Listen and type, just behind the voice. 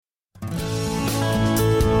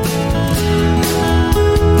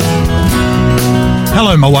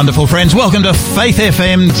my wonderful friends. Welcome to Faith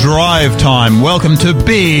FM Drive Time. Welcome to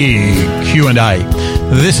Big Q&A.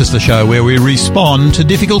 This is the show where we respond to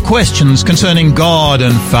difficult questions concerning God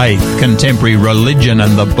and faith, contemporary religion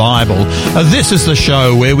and the Bible. This is the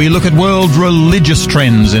show where we look at world religious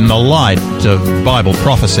trends in the light of Bible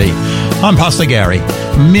prophecy. I'm Pastor Garry,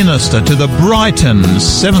 minister to the Brighton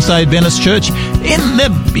Seventh-day Adventist Church in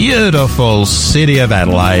the beautiful city of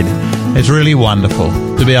Adelaide. It's really wonderful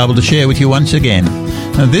to be able to share with you once again.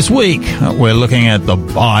 This week, we're looking at the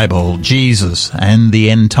Bible, Jesus, and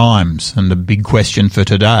the end times. And the big question for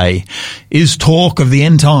today is talk of the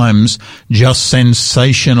end times just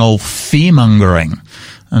sensational fear-mongering?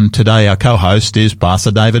 And today our co-host is Pastor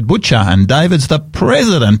David Butcher, and David's the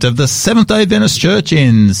president of the Seventh-day Adventist Church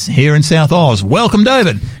here in South Oz. Welcome,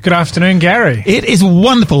 David. Good afternoon, Garry. It is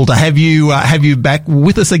wonderful to have you back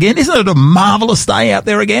with us again. Isn't it a marvellous day out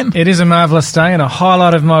there again? It is a marvellous day, and a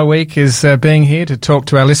highlight of my week is being here to talk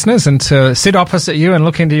to our listeners and to sit opposite you and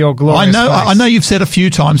look into your glorious face. I know you've said a few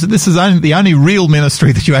times that this is the only real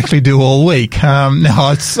ministry that you actually do all week.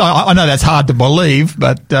 Now, I know that's hard to believe,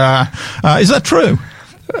 but is that true?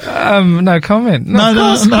 No comment. Of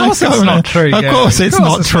course it's not true. Of course it's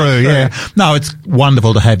not true. Yeah. No, it's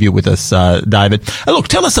wonderful to have you with us, David. Look,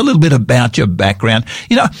 tell us a little bit about your background.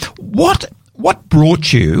 You know, what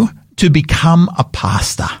brought you to become a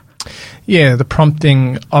pastor? Yeah, the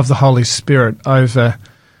prompting of the Holy Spirit over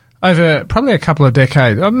probably a couple of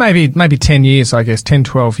decades, or maybe 10 years, I guess, 10,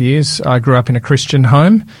 12 years. I grew up in a Christian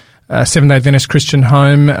home. Seventh-day Adventist Christian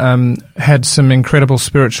home, had some incredible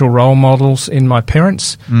spiritual role models in my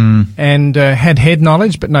parents, and had head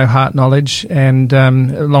knowledge but no heart knowledge. And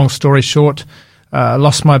long story short,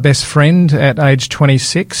 lost my best friend at age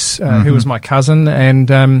 26, who was my cousin,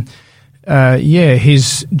 and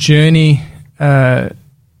his journey to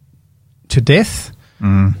death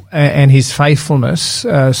and his faithfulness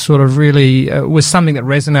sort of really was something that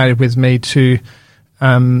resonated with me to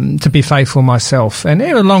be faithful myself. And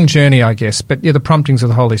a long journey, I guess, but the promptings of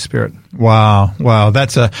the Holy Spirit. Wow.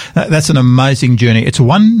 That's an amazing journey.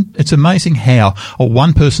 It's amazing how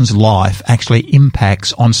one person's life actually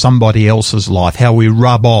impacts on somebody else's life, how we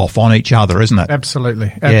rub off on each other, isn't it?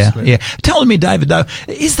 Absolutely. Yeah. Tell me, David, though,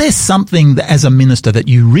 is there something that, as a minister, that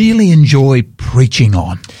you really enjoy preaching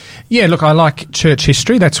on? Yeah, look, I like church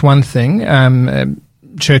history. That's one thing.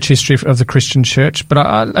 Church history of the Christian church, but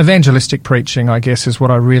evangelistic preaching, I guess, is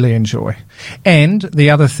what I really enjoy. And the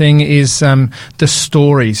other thing is the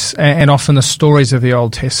stories, and often the stories of the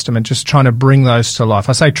Old Testament, just trying to bring those to life.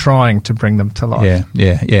 I say trying to bring them to life.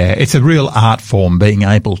 Yeah. It's a real art form, being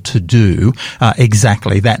able to do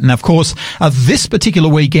exactly that. And of course, this particular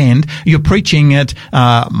weekend, you're preaching at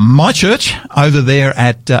my church over there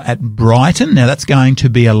at Brighton. Now, that's going to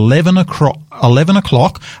be 11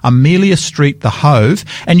 o'clock, Amelia Street, The Hove.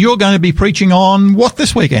 And you're going to be preaching on what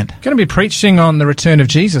this weekend? Going to be preaching on the return of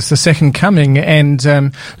Jesus, the second coming,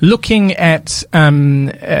 and looking at,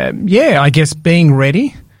 I guess, being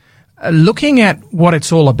ready, looking at what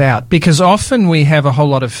it's all about, because often we have a whole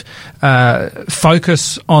lot of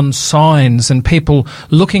focus on signs and people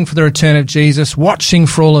looking for the return of Jesus, watching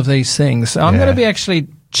for all of these things. So I'm going to be actually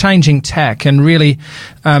changing tack and really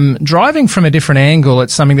driving from a different angle at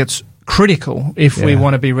something that's critical if we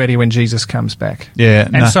want to be ready when Jesus comes back.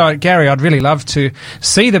 So, Garry, I'd really love to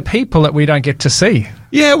see the people that we don't get to see.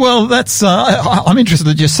 Yeah, well, that's I'm interested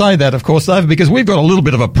that you say that, of course, David, because we've got a little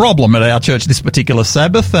bit of a problem at our church this particular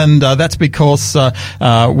Sabbath, and that's because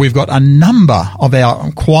we've got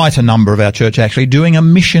quite a number of our church actually doing a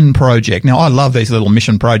mission project. Now, I love these little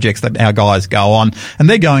mission projects that our guys go on, and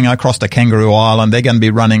they're going across to Kangaroo Island. They're going to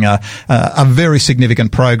be running a very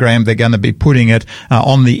significant program. They're going to be putting it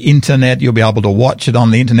on the internet. You'll be able to watch it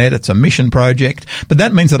on the internet. It's a mission project, but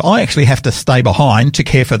that means that I actually have to stay behind to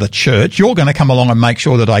care for the church. You're going to come along and make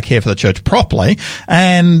sure that I care for the church properly,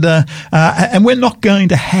 and we're not going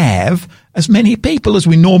to have as many people as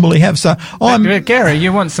we normally have. So Garry,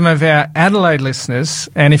 you want some of our Adelaide listeners,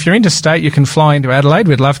 and if you're interstate, you can fly into Adelaide.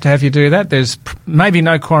 We'd love to have you do that. There's maybe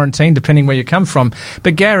no quarantine, depending where you come from.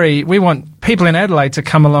 But Garry, we want people in Adelaide to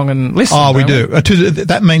come along and listen. Oh, we do.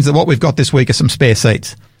 That means that what we've got this week are some spare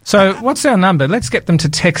seats. So what's our number? Let's get them to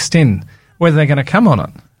text in whether they're going to come or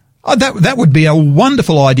not. Oh, that would be a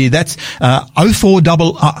wonderful idea. That's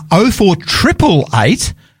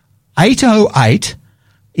 04888 808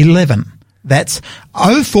 11. That's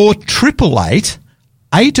 04888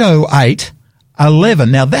 808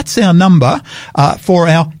 11. Now, that's our number for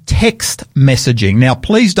our text messaging. Now,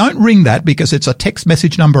 please don't ring that because it's a text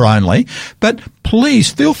message number only, but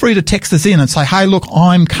please feel free to text us in and say, hey, look,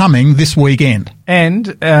 I'm coming this weekend.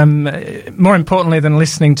 And more importantly than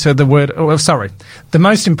listening to the word, the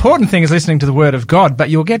most important thing is listening to the word of God, but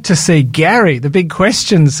you'll get to see Garry, the big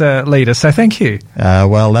questions leader. So thank you.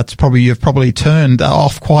 Well, you've probably turned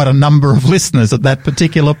off quite a number of listeners at that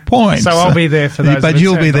particular point. So I'll be there for those. But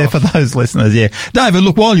you'll be there for those listeners, yeah. David,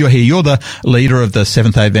 look, while you're here, you're the leader of the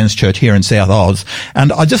Seventh-day Adventist Church here in South Oz,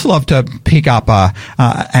 and I'd just love to pick up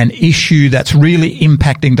an issue that's really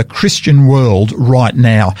impacting the Christian world right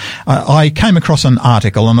now. I came across an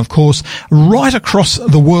article, and of course, right across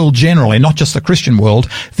the world generally, not just the Christian world,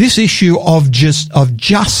 this issue of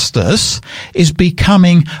justice is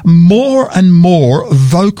becoming more and more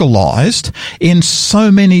vocalized in so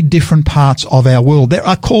many different parts of our world. There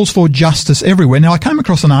are calls for justice everywhere. Now, I came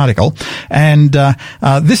across an article, and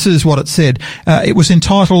this is what it said. It was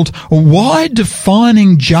entitled, "Why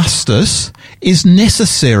Defining Justice is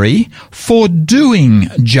Necessary for Doing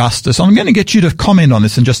Justice." I'm going to get you to comment on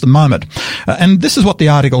this in just a moment. And this is what the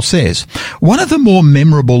article says. One of the more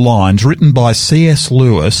memorable lines written by C.S.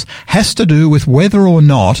 Lewis has to do with whether or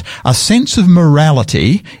not a sense of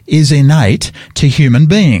morality is innate to human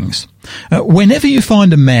beings. Whenever you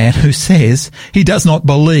find a man who says he does not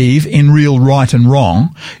believe in real right and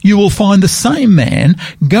wrong, you will find the same man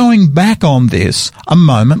going back on this a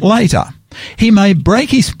moment later. He may break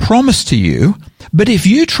his promise to you, but if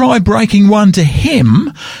you try breaking one to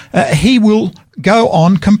him, he will go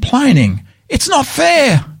on complaining. It's not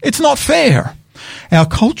fair. It's not fair. Our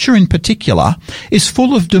culture in particular is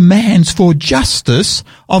full of demands for justice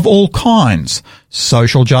of all kinds.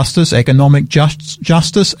 Social justice, economic justice,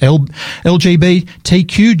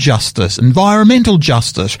 LGBTQ justice, environmental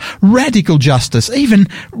justice, radical justice, even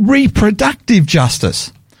reproductive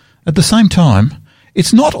justice. At the same time,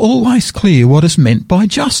 it's not always clear what is meant by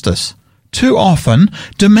justice. Too often,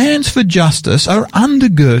 demands for justice are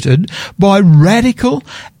undergirded by radical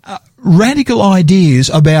ideas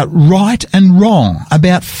about right and wrong,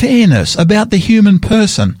 about fairness, about the human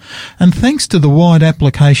person, and thanks to the wide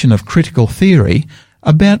application of critical theory,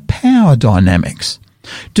 about power dynamics.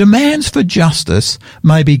 Demands for justice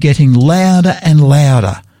may be getting louder and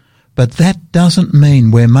louder, but that doesn't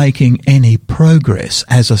mean we're making any progress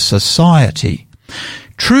as a society.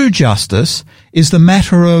 True justice is the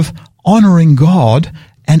matter of honouring God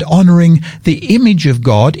and honouring the image of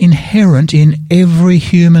God inherent in every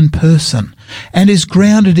human person, and is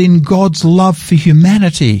grounded in God's love for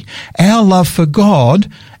humanity, our love for God,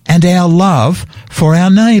 and our love for our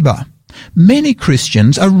neighbour. Many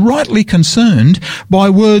Christians are rightly concerned by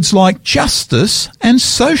words like justice and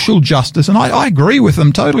social justice, and I agree with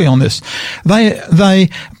them totally on this. They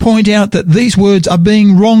point out that these words are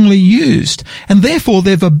being wrongly used, and therefore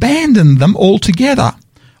they've abandoned them altogether.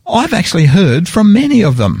 I've actually heard from many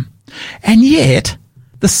of them. And yet,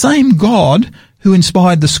 the same God who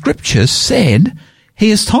inspired the Scriptures said, "He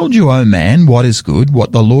has told you, O man, what is good,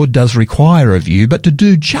 what the Lord does require of you, but to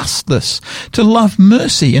do justice, to love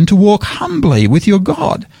mercy, and to walk humbly with your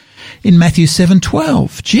God." In Matthew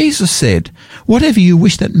 7:12, Jesus said, "Whatever you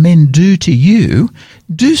wish that men do to you,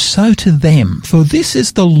 do so to them, for this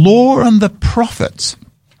is the law and the prophets."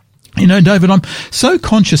 You know, David, I'm so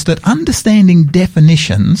conscious that understanding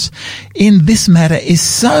definitions in this matter is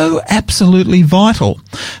so absolutely vital.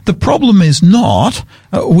 The problem is not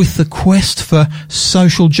with the quest for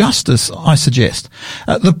social justice, I suggest.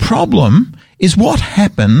 The problem is what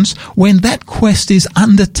happens when that quest is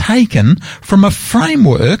undertaken from a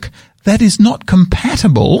framework that is not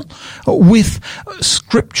compatible with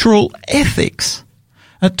scriptural ethics.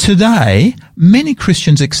 Today, many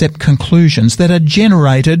Christians accept conclusions that are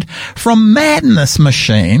generated from madness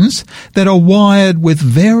machines that are wired with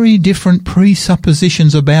very different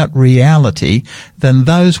presuppositions about reality than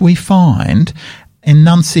those we find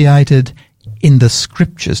enunciated in the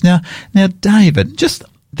Scriptures. Now, David, just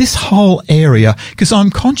this whole area, because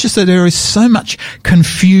I'm conscious that there is so much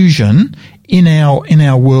confusion in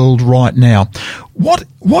our world right now.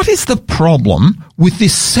 What is the problem with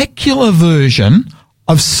this secular version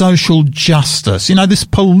of social justice? You know, this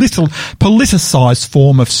politicized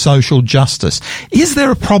form of social justice. Is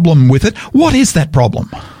there a problem with it? What is that problem?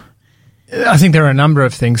 I think there are a number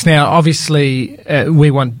of things. Now, obviously,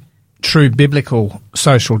 we want true biblical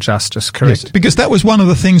social justice, correct? Yes, because that was one of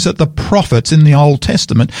the things that the prophets in the Old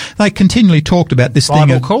Testament, they continually talked about this Bible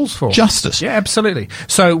thing of calls for justice. Yeah, absolutely.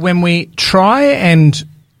 So when we try and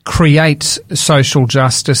create social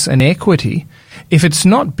justice and equity, if it's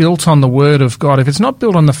not built on the Word of God, if it's not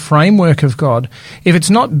built on the framework of God, if it's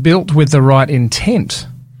not built with the right intent,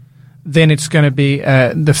 then it's going to be,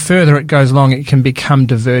 the further it goes along, it can become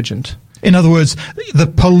divergent. In other words, the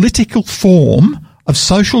political form of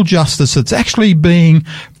social justice that's actually being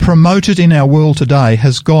promoted in our world today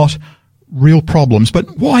has got real problems.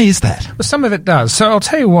 But why is that? Well, some of it does. So I'll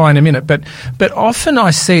tell you why in a minute. But often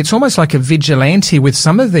I see it's almost like a vigilante with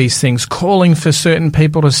some of these things, calling for certain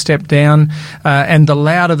people to step down, and the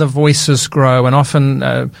louder the voices grow, and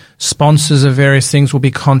often sponsors of various things will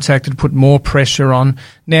be contacted, put more pressure on.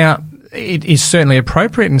 Now, it is certainly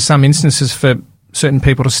appropriate in some instances for certain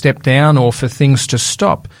people to step down or for things to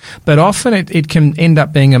stop. But often it can end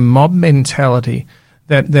up being a mob mentality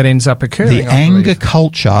that ends up occurring. The anger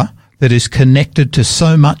culture that is connected to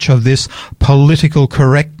so much of this political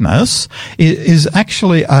correctness is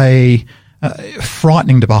actually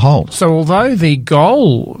frightening to behold. So although the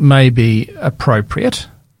goal may be appropriate,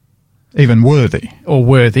 even worthy,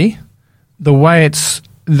 the way it's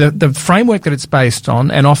the framework that it's based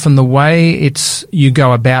on, and often the way you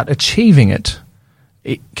go about achieving it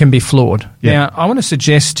can be flawed. Yeah. Now, I want to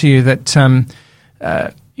suggest to you that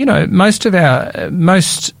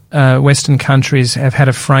most Western countries have had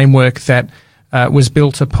a framework that was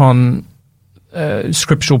built upon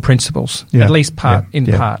scriptural principles, at least part.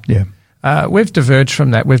 We've diverged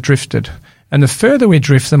from that. We've drifted. And the further we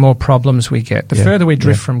drift, the more problems we get. The further we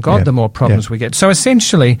drift from God, the more problems we get. So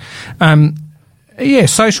essentially,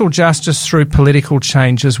 social justice through political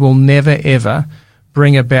changes will never, ever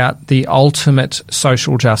bring about the ultimate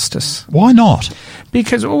social justice. Why not?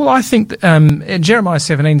 Because, I think Jeremiah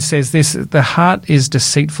 17 says this: the heart is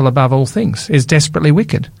deceitful above all things, is desperately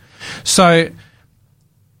wicked. So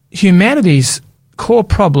humanity's core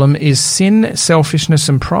problem is sin, selfishness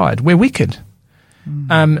and pride. We're wicked.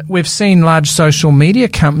 We've seen large social media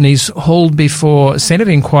companies hauled before Senate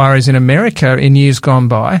inquiries in America in years gone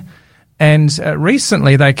by. And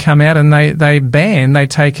recently they come out and they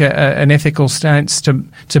take an ethical stance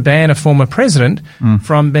to ban a former president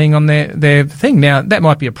from being on their thing. Now, that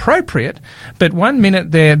might be appropriate, but one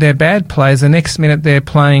minute they're bad players, the next minute they're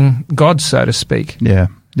playing God, so to speak.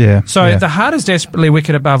 So the heart is desperately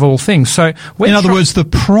wicked above all things. So in other words, the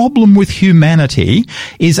problem with humanity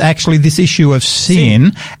is actually this issue of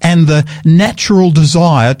sin and the natural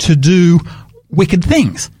desire to do wicked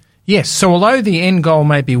things. Yes, so although the end goal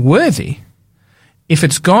may be worthy, if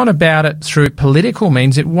it's gone about it through political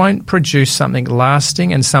means, it won't produce something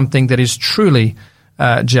lasting and something that is truly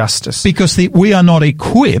justice. Because we are not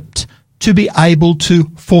equipped to be able to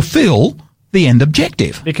fulfill the end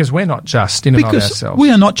objective. Because we're not just in and of ourselves.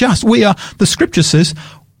 We are not just. We are, the scripture says,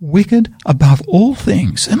 wicked above all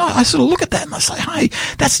things. And I sort of look at that and I say, hey,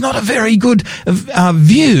 that's not a very good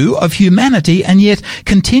view of humanity. And yet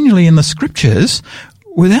continually in the scriptures,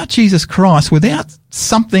 without Jesus Christ, without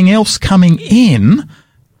something else coming in,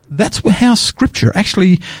 that's how Scripture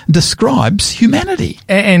actually describes humanity.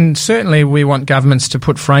 And certainly we want governments to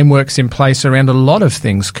put frameworks in place around a lot of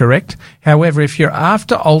things, correct? However, if you're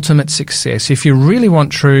after ultimate success, if you really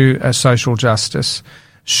want true social justice,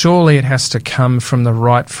 surely it has to come from the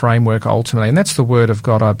right framework ultimately. And that's the Word of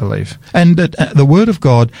God, I believe. And the Word of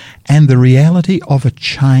God and the reality of a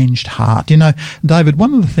changed heart. You know, David,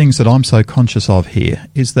 one of the things that I'm so conscious of here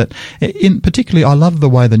is that, particularly, I love the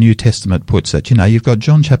way the New Testament puts it. You know, you've got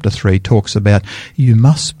John chapter 3 talks about you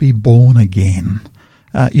must be born again.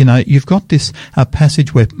 You've got this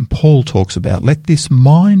passage where Paul talks about, let this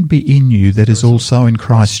mind be in you that is also in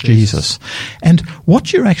Christ Jesus. And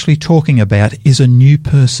what you're actually talking about is a new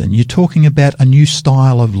person. You're talking about a new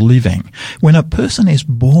style of living. When a person is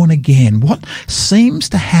born again, what seems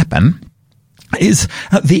to happen is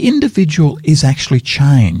the individual is actually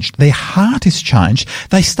changed. Their heart is changed.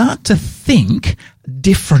 They start to think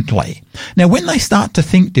differently. Now, when they start to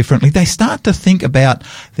think differently, they start to think about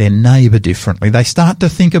their neighbour differently. They start to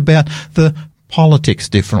think about the politics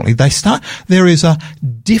differently. There is a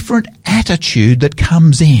different attitude that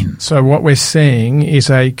comes in. So what we're seeing is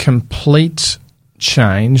a complete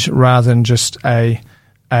change rather than just a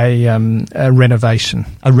renovation.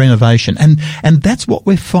 A renovation. And that's what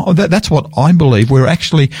that's what I believe we're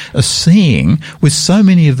actually seeing with so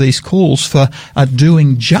many of these calls for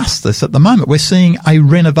doing justice at the moment. We're seeing a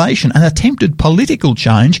renovation, an attempted political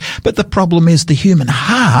change, but the problem is the human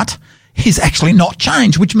heart is actually not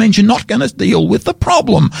changed, which means you're not going to deal with the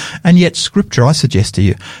problem. And yet Scripture, I suggest to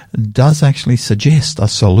you, does actually suggest a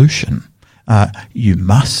solution. You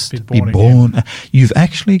must be born. You've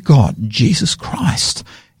actually got Jesus Christ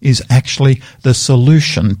is actually the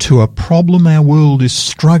solution to a problem our world is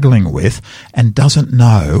struggling with and doesn't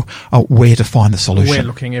know where to find the solution. We're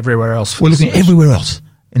looking everywhere else. We're looking everywhere else.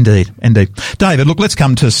 Indeed, indeed. David, look, let's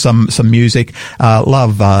come to some music.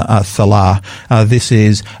 Love Salah. This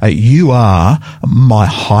is You Are My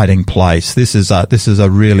Hiding Place. This is a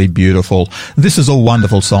really beautiful, this is a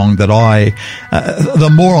wonderful song that the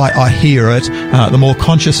more I hear it, the more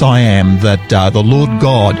conscious I am that the Lord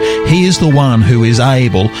God, He is the one who is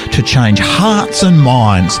able to change hearts and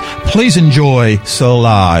minds. Please enjoy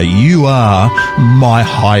Salah. You Are My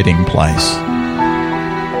Hiding Place.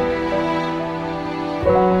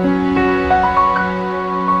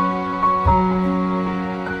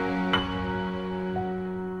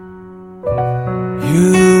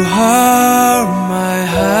 You are my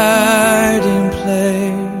hiding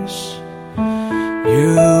place.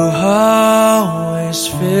 You always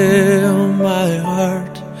fill my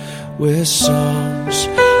heart with songs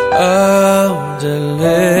of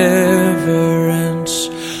deliverance.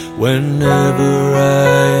 Whenever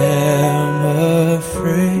I am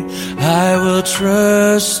afraid, I will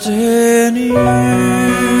trust in you.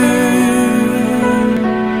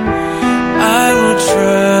 I will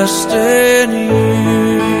trust in you.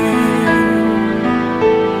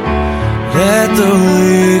 Let the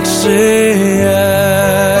weak say I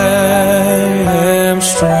am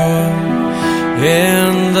strong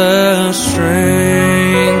in the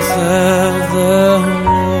strength of the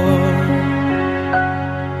Lord.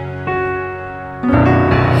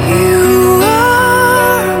 You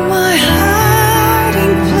are my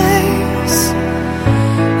hiding place.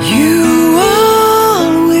 You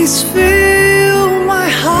always fill my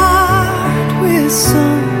heart with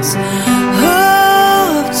songs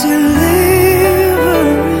of deliverance.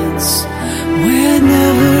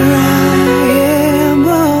 Whenever I am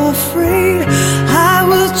afraid, I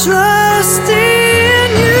will trust in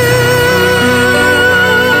you.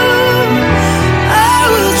 I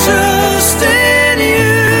will trust in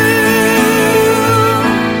you.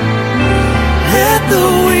 Let the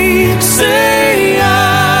weak say I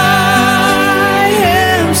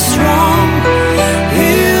am strong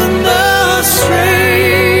in the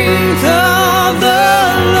strength of the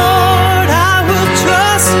Lord. I will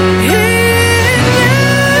trust in you.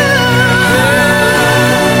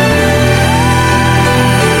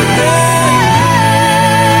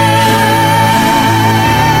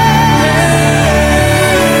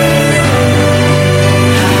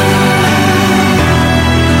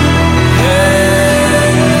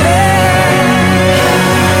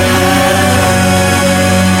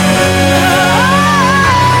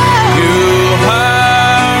 You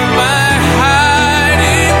are my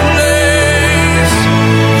hiding place.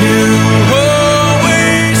 You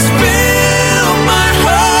always fill my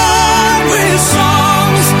heart with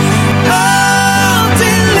songs of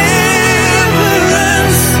deliverance.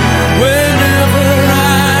 Whenever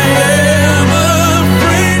I am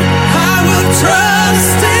afraid, I will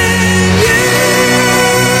trust in you.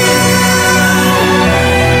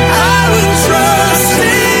 I will trust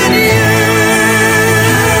in you.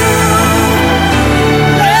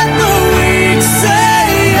 Let the weak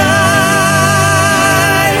say I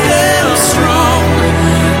am strong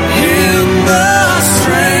in the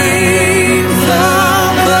strength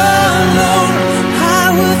of the Lord. I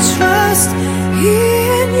will trust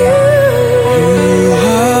in you. You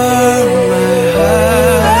are my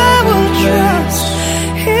I will trust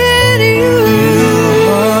in you.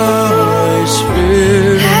 always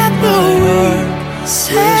fill Let the my weak heart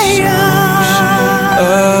say I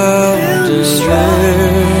of am strong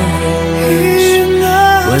deliverance. in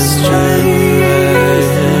the strength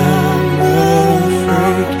Whenever I am of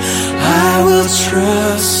afraid, I will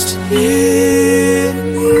trust in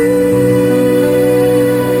you.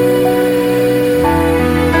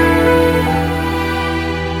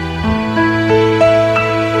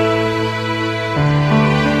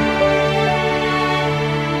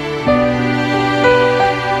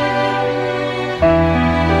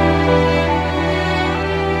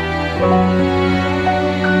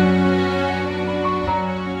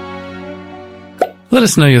 Let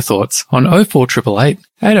us know your thoughts on 04888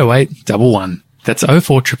 808 11. That's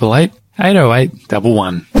 04888 808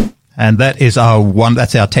 11. And that is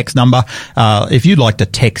that's our text number. If you'd like to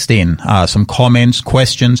text in some comments,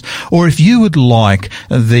 questions, or if you would like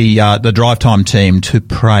the Drive Time team to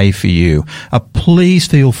pray for you, please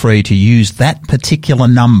feel free to use that particular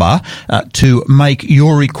number to make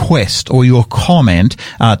your request or your comment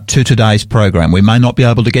to today's program. We may not be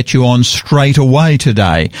able to get you on straight away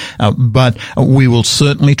today, but we will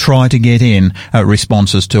certainly try to get in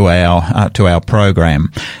responses to our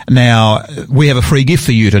program. Now, we have a free gift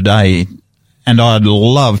for you today. and I'd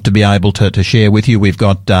love to be able to share with you. We've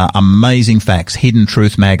got Amazing Facts, Hidden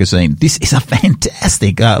Truth magazine. This is a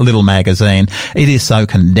fantastic little magazine. It is so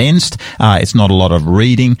condensed. It's not a lot of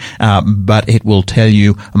reading, but it will tell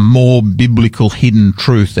you more biblical hidden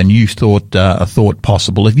truth than you thought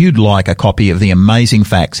possible. If you'd like a copy of the Amazing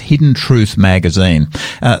Facts, Hidden Truth magazine,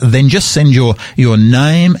 then just send your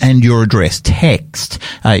name and your address. Text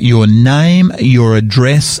your name, your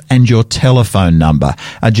address, and your telephone number.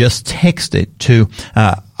 Just text it to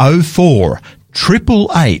 04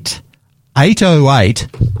 888 808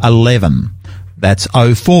 11. That's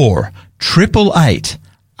 04 888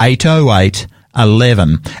 808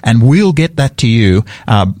 11, and we'll get that to you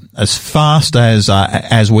as fast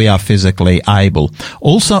as we are physically able.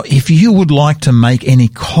 Also, if you would like to make any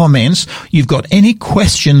comments, you've got any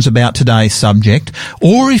questions about today's subject,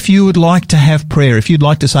 or if you would like to have prayer, if you'd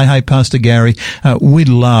like to say, hey, Pastor Garry, we'd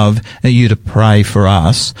love you to pray for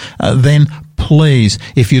us, then please,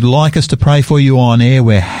 if you'd like us to pray for you on air,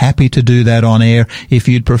 we're happy to do that on air. If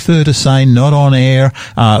you'd prefer to say not on air,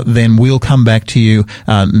 then we'll come back to you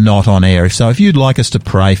not on air. So if you'd like us to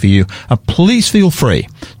pray for you, please feel free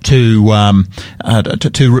to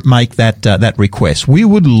make that request. We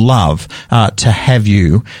would love to have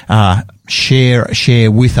you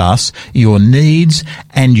share with us your needs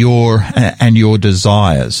and your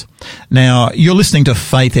desires. Now, you're listening to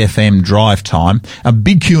Faith FM Drive Time, a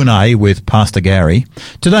big Q&A with Pastor Garry.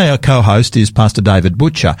 Today our co-host is Pastor David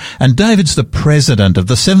Butcher, and David's the president of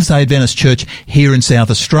the Seventh-day Adventist Church here in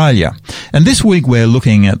South Australia. And this week we're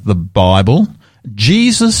looking at the Bible,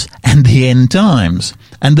 Jesus, and the end times.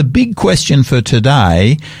 And the big question for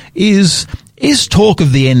today is talk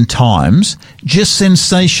of the end times just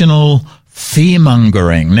sensational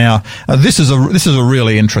fear-mongering? Now, this is a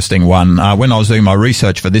really interesting one. When I was doing my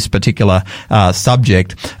research for this particular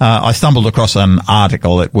subject, I stumbled across an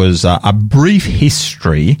article. It was a brief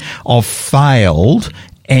history of failed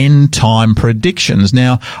end-time predictions.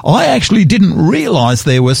 Now, I actually didn't realize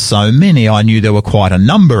there were so many. I knew there were quite a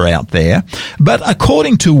number out there. But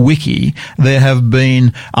according to Wiki, there have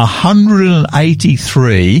been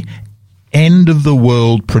 183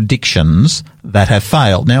 end-of-the-world predictions that have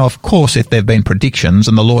failed. Now, of course, if there have been predictions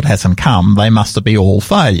and the Lord hasn't come, they must be all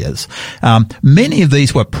failures. Many of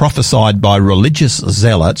these were prophesied by religious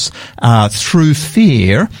zealots through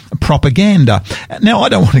fear propaganda. Now, I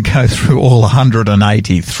don't want to go through all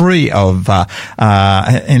 183 of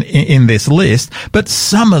in this list, but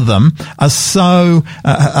some of them are so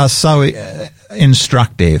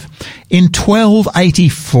instructive. In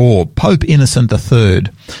 1284, Pope Innocent III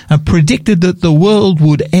predicted that the world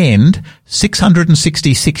would end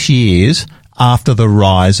 666 years after the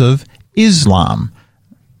rise of Islam.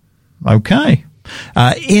 Okay.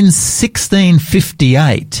 In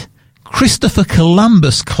 1658, Christopher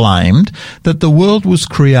Columbus claimed that the world was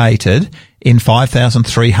created in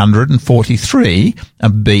 5343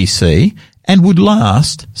 BC and would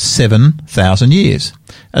last 7,000 years.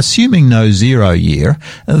 Assuming no 0 year,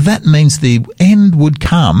 that means the end would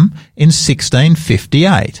come in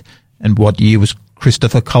 1658. And what year was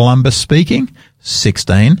Christopher Columbus speaking?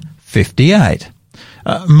 1658.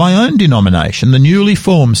 My own denomination, the newly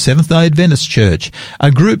formed Seventh-day Adventist Church, a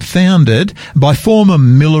group founded by former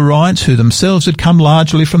Millerites who themselves had come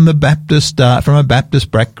largely from a Baptist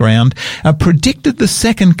background, predicted the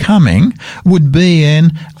second coming would be in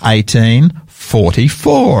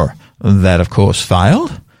 1844. That, of course,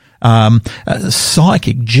 failed.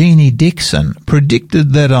 Psychic Jeannie Dixon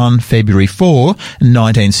predicted that on February 4,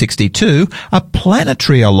 1962, a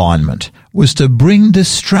planetary alignment was to bring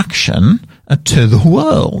destruction to the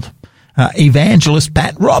world. Evangelist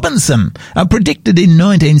Pat Robinson predicted in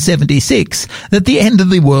 1976 that the end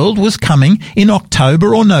of the world was coming in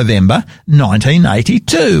October or November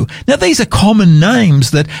 1982. Now, these are common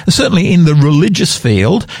names that certainly in the religious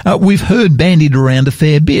field we've heard bandied around a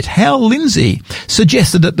fair bit. Hal Lindsey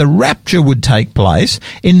suggested that the rapture would take place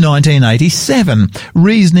in 1987,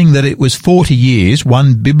 reasoning that it was 40 years,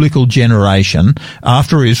 one biblical generation,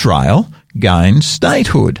 after Israel gained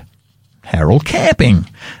statehood. Harold Camping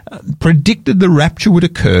predicted the rapture would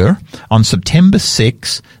occur on September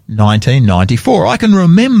 6, 1994. I can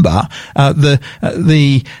remember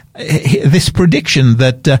this prediction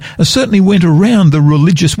that certainly went around the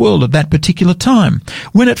religious world at that particular time.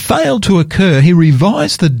 When it failed to occur, he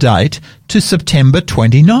revised the date to September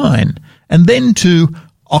 29 and then to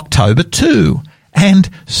October 2. And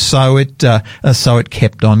so it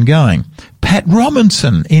kept on going. Pat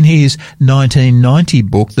Robinson, in his 1990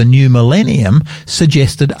 book, The New Millennium,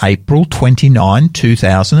 suggested April 29,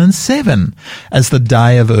 2007 as the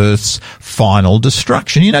day of Earth's final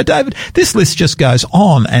destruction. You know, David, this list just goes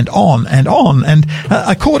on and on and on. And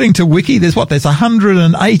according to Wiki, there's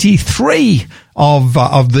 183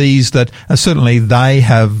 of these that certainly they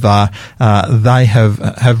have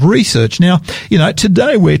researched. Now, you know,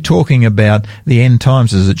 today we're talking about the end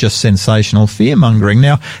times as just sensational fear-mongering.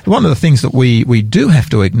 Now, one of the things that we do have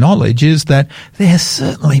to acknowledge is that there has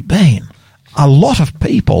certainly been a lot of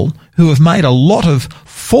people who have made a lot of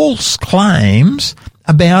false claims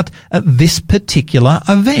about this particular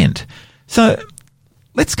event. So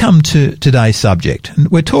let's come to today's subject.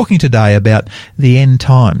 We're talking today about the end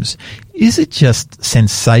times. Is it just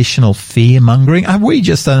sensational fear-mongering? Are we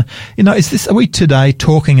just, are we today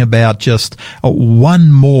talking about just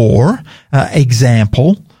one more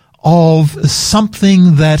example of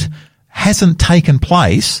something that hasn't taken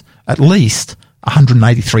place at least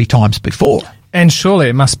 183 times before? And surely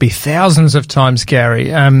it must be thousands of times, Gary.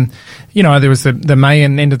 There was the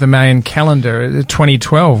Mayan, end of the Mayan calendar,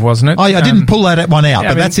 2012, wasn't it? Oh, yeah, I didn't pull that one out,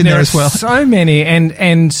 but that's in there as well. So many,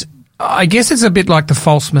 and I guess it's a bit like the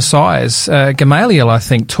false messiahs. Gamaliel, I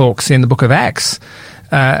think, talks in the book of Acts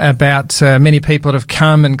about many people that have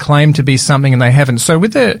come and claimed to be something and they haven't. So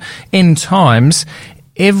with the end times,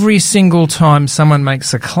 every single time someone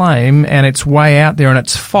makes a claim and it's way out there and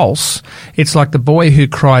it's false, it's like the boy who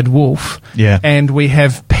cried wolf. Yeah. And we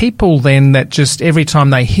have people then that just every time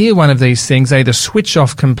they hear one of these things, they either switch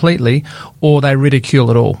off completely or they ridicule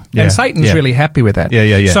it all. Yeah. And Satan's really happy with that.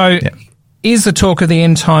 Yeah. So is the talk of the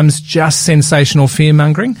end times just sensational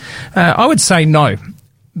fear-mongering? I would say no.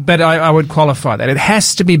 But I would qualify that. It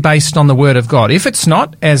has to be based on the Word of God. If it's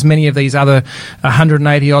not, as many of these other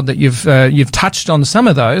 180 odd that you've touched on some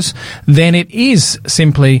of those, then it is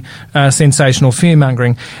simply sensational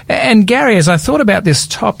fear-mongering. And Gary, as I thought about this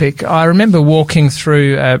topic, I remember walking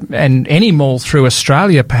through, and any mall through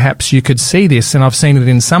Australia, perhaps you could see this, and I've seen it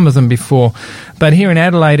in some of them before. But here in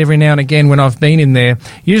Adelaide, every now and again when I've been in there,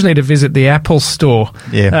 usually to visit the Apple store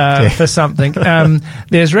for something,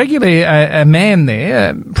 there's regularly a man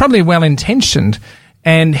there, probably well-intentioned,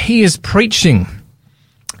 and he is preaching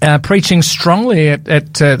strongly at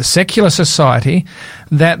the secular society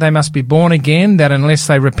that they must be born again, that unless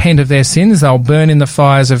they repent of their sins, they'll burn in the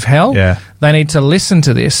fires of hell. Yeah. They need to listen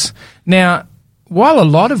to this. Now, while a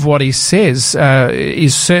lot of what he says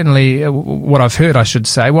is certainly what I've heard, I should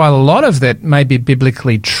say, while a lot of that may be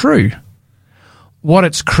biblically true, what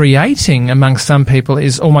it's creating among some people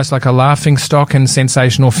is almost like a laughingstock and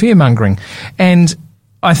sensational fear-mongering. And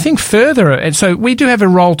I think further, and so we do have a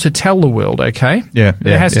role to tell the world, okay? Yeah.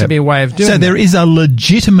 There has to be a way of doing So there is a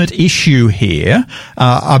legitimate issue here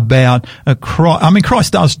about Christ. I mean,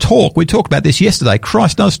 Christ does talk. We talked about this yesterday.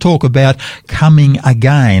 Christ does talk about coming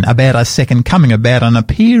again, about a second coming, about an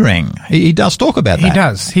appearing. He does talk about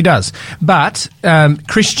that. He does. But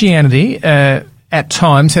Christianity at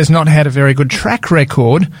times has not had a very good track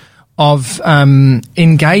record of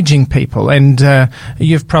engaging people. And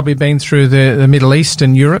you've probably been through the Middle East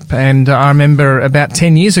and Europe, and I remember about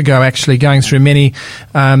 10 years ago actually going through many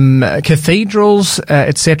cathedrals,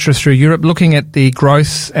 etc. through Europe, looking at the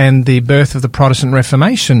growth and the birth of the Protestant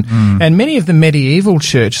Reformation. And many of the medieval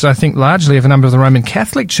churches, I think largely of a number of the Roman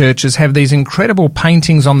Catholic churches, have these incredible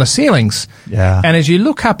paintings on the ceilings. Yeah. And as you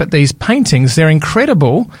look up at these paintings, they're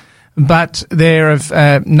incredible, but they're of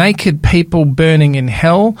naked people burning in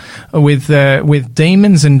hell with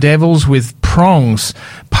demons and devils with prongs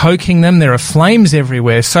poking them. There are flames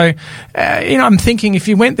everywhere. So, I'm thinking if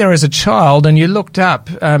you went there as a child and you looked up,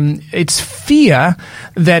 it's fear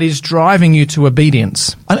that is driving you to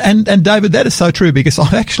obedience. And David, that is so true, because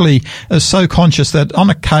I'm actually so conscious that on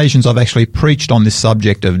occasions I've actually preached on this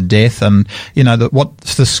subject of death and, what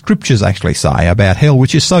the scriptures actually say about hell,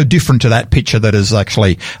 which is so different to that picture that is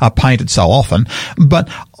actually painted so often. But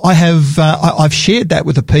I've shared that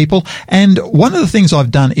with the people, and one of the things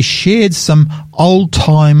I've done is shared some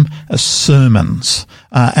old-time sermons.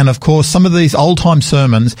 And of course, some of these old-time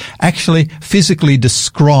sermons actually physically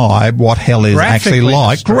describe what hell is actually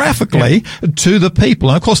like, graphically, to the people.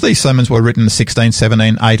 And of course, these sermons were written in the 16,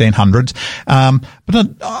 17, 1800s. But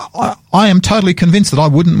I am totally convinced that I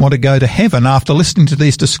wouldn't want to go to heaven after listening to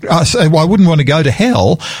these, I wouldn't want to go to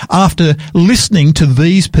hell after listening to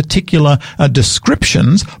these particular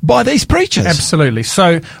descriptions by these preachers. Absolutely.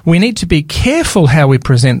 So we need to be careful how we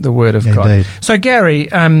present the Word of God. So Gary,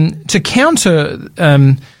 to counter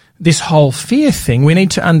this whole fear thing, we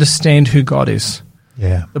need to understand who God is.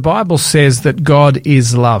 Yeah. The Bible says that God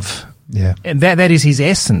is love. Yeah. And that is his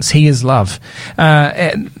essence. He is love.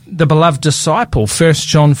 And the beloved disciple, 1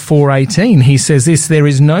 John 4:18, he says this, there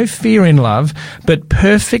is no fear in love, but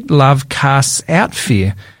perfect love casts out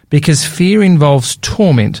fear, because fear involves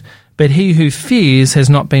torment, but he who fears has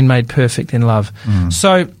not been made perfect in love.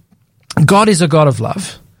 So God is a God of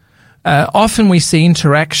love. Often we see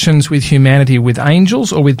interactions with humanity with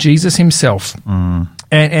angels or with Jesus himself.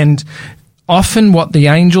 And often what the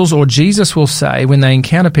angels or Jesus will say when they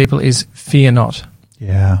encounter people is, fear not.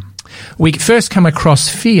 Yeah. We first come across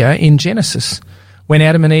fear in Genesis, when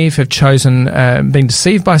Adam and Eve have been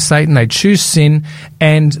deceived by Satan, they choose sin,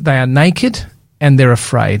 and they are naked and they're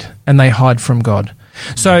afraid and they hide from God.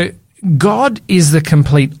 So God is the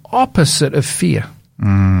complete opposite of fear.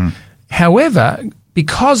 However,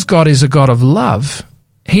 because God is a God of love,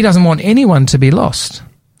 he doesn't want anyone to be lost.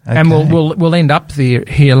 Okay. And we'll end up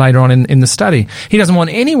here later on in the study. He doesn't want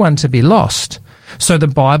anyone to be lost. So the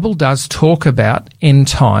Bible does talk about end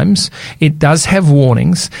times. It does have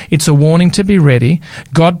warnings. It's a warning to be ready.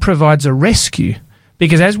 God provides a rescue.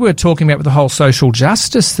 Because as we were talking about with the whole social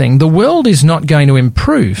justice thing, the world is not going to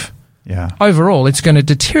improve. Yeah. Overall, it's going to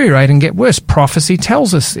deteriorate and get worse. Prophecy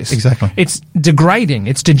tells us this. Exactly. It's degrading.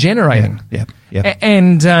 It's degenerating. Yeah.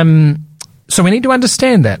 And so we need to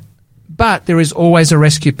understand that. But there is always a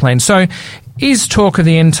rescue plan. So is talk of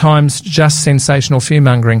the end times just sensational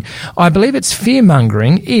fear-mongering? I believe it's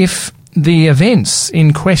fear-mongering if the events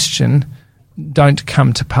in question don't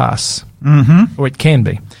come to pass. Or it can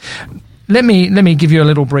be. Let me give you a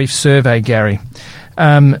little brief survey, Gary.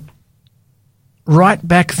 Right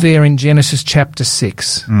back there in Genesis chapter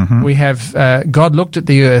 6, we have God looked at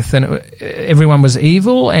the earth and everyone was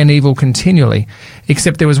evil and evil continually,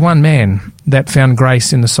 except there was one man that found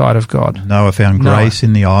grace in the sight of God. Noah found grace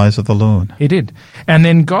in the eyes of the Lord. He did. And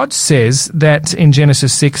then God says that in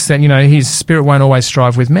Genesis 6 that, his spirit won't always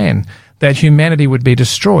strive with man, that humanity would be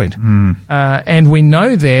destroyed. And we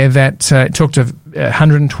know there that it took to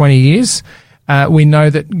 120 years. We know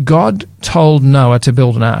that God told Noah to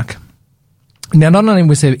build an ark. Now, not only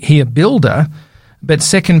was he a builder, but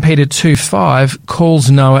 2 Peter 2:5 calls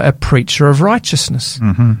Noah a preacher of righteousness.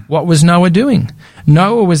 What was Noah doing?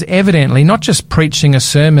 Noah was evidently not just preaching a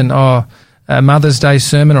sermon or a Mother's Day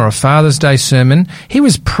sermon or a Father's Day sermon. He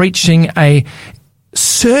was preaching a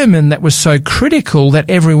sermon that was so critical that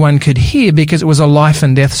everyone could hear because it was a life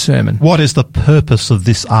and death sermon. What is the purpose of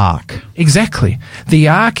this ark? Exactly. The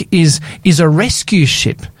ark is a rescue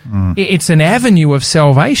ship. It's an avenue of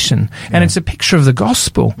salvation, and it's a picture of the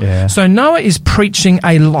gospel. Yeah. So Noah is preaching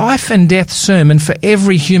a life and death sermon for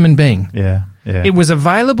every human being. Yeah. It was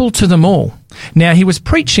available to them all. Now, he was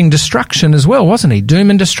preaching destruction as well, wasn't he? Doom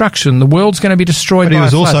and destruction. The world's going to be destroyed by a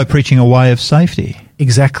flood. But he was also preaching a way of safety.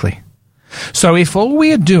 Exactly. So if all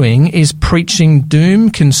we are doing is preaching doom,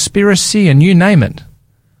 conspiracy, and you name it,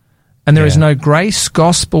 and there is no grace,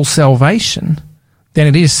 gospel, salvation, then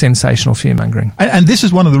it is sensational fear-mongering. And this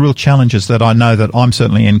is one of the real challenges that I know that I'm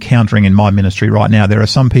certainly encountering in my ministry right now. There are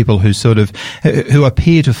some people who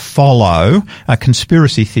appear to follow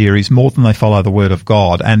conspiracy theories more than they follow the Word of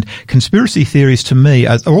God. And conspiracy theories, to me,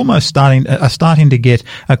 are almost starting to get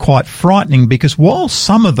quite frightening, because while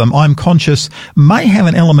some of them, I'm conscious, may have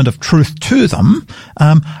an element of truth to them,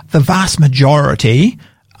 the vast majority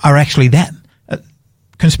are actually that.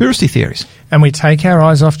 Conspiracy theories. And we take our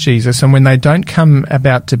eyes off Jesus, and when they don't come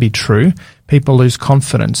about to be true, people lose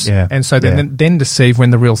confidence. Yeah. And so then deceive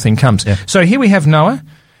when the real thing comes. Yeah. So here we have Noah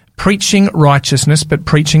preaching righteousness, but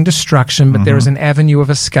preaching destruction, but there is an avenue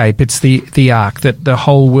of escape. It's the ark that the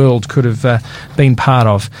whole world could have been part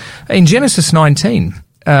of. In Genesis 19,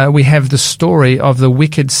 we have the story of the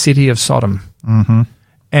wicked city of Sodom.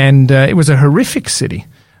 And it was a horrific city.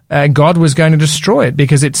 God was going to destroy it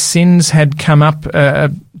because its sins had come up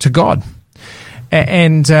to God.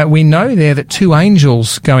 And we know there that two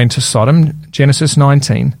angels go into Sodom, Genesis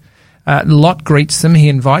 19. Lot greets them. He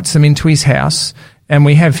invites them into his house. And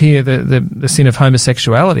we have here the sin of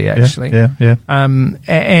homosexuality, actually. Yeah.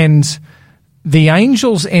 And the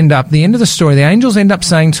angels end up, the end of the story, the angels end up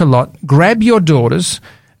saying to Lot, grab your daughters,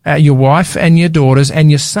 your wife and your daughters and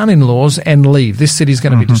your son-in-laws and leave. This city is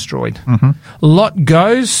going to be destroyed. Lot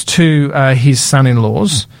goes to his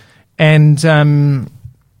son-in-laws, and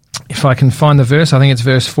if I can find the verse, I think it's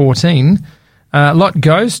verse 14. Lot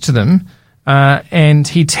goes to them, and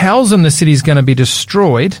he tells them the city is going to be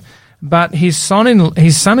destroyed, but his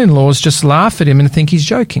son-in-laws just laugh at him and think he's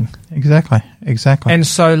joking. Exactly. And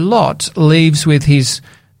so Lot leaves with his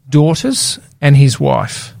daughters and his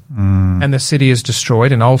wife. And the city is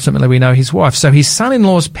destroyed, and ultimately we know his wife. So his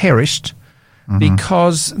son-in-laws perished,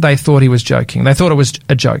 because they thought he was joking. They thought it was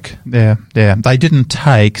a joke. Yeah. They didn't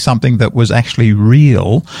take something that was actually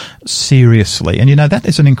real seriously. And, that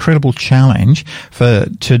is an incredible challenge for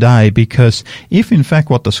today, because if, in fact,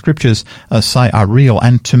 what the Scriptures say are real,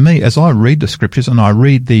 and to me, as I read the Scriptures and I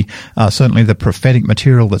read certainly the prophetic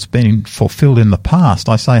material that's been fulfilled in the past,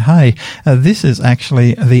 I say, hey, this is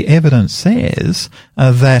actually, the evidence says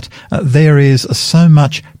that there is so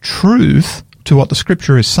much truth to what the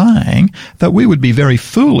Scripture is saying that we would be very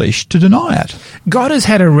foolish to deny it. God has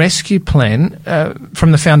had a rescue plan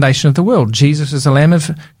from the foundation of the world. Jesus is the Lamb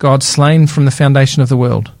of God slain from the foundation of the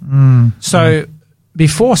world. So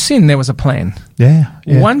before sin, there was a plan. Yeah.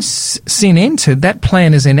 Once sin entered, that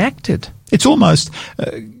plan is enacted. It's almost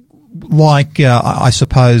like, I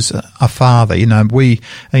suppose, a father.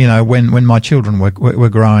 When my children were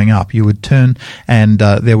growing up, you would turn and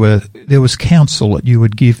there was counsel that you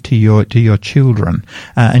would give to your children,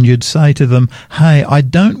 and you'd say to them, "Hey, I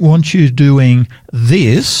don't want you doing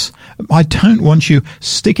this. I don't want you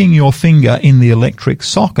sticking your finger in the electric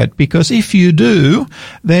socket, because if you do,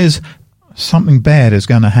 there's something bad is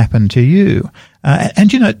going to happen to you."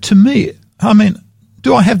 And to me, I mean,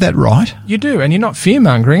 do I have that right? You do, and you're not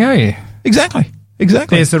fear-mongering, are you? Exactly.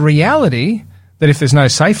 There's the reality that if there's no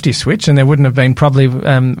safety switch, and there wouldn't have been probably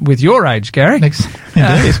with your age, Gary. Indeed.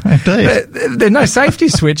 There's no safety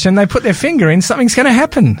switch, and they put their finger in, something's going to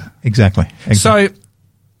happen. Exactly. So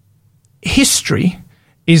history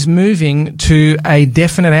is moving to a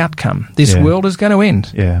definite outcome. This world is going to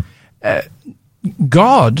end. Yeah.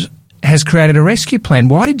 God has created a rescue plan.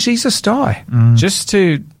 Why did Jesus die? Just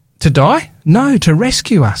to die? No, to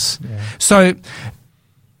rescue us. Yeah. So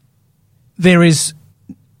there is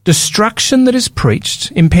destruction that is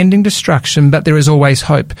preached, impending destruction, but there is always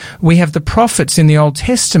hope. We have the prophets in the Old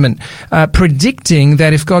Testament predicting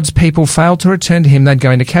that if God's people failed to return to him, they'd go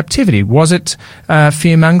into captivity. Was it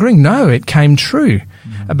fear-mongering? No, it came true.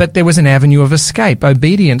 But there was an avenue of escape.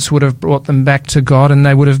 Obedience would have brought them back to God, and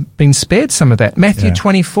they would have been spared some of that. Matthew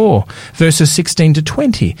 24, verses 16 to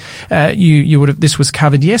 20. You would have, this was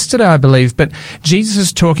covered yesterday, I believe, but Jesus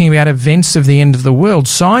is talking about events of the end of the world,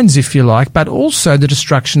 signs, if you like, but also the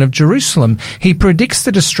destruction of Jerusalem. He predicts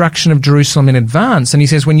the destruction of Jerusalem in advance, and he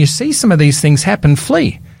says, when you see some of these things happen,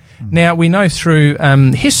 flee. Now, we know through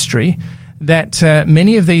history that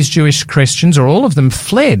many of these Jewish Christians, or all of them,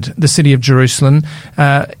 fled the city of Jerusalem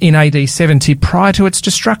in AD 70 prior to its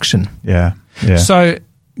destruction. Yeah. So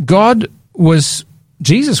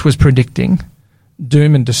Jesus was predicting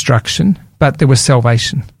doom and destruction, but there was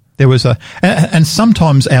salvation. There was and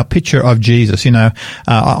sometimes our picture of Jesus,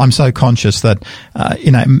 I'm so conscious that,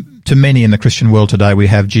 to many in the Christian world today, we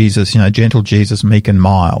have Jesus, gentle Jesus, meek and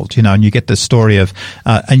mild, and you get the story of,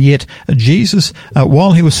 and yet Jesus,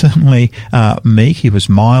 while he was certainly meek, he was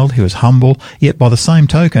mild, he was humble, yet by the same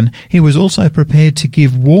token, he was also prepared to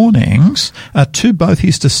give warnings to both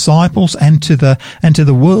his disciples and to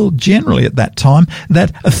the world generally at that time,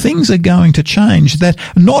 that things are going to change, that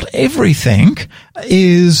not everything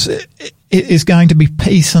is going to be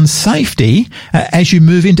peace and safety as you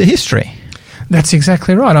move into history. That's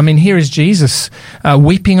exactly right. I mean, here is Jesus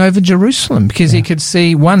weeping over Jerusalem because he could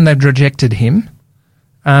see, one, they'd rejected him,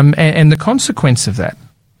 and the consequence of that.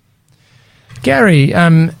 Gary,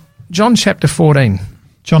 John chapter 14.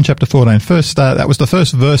 John chapter 14. First, that was the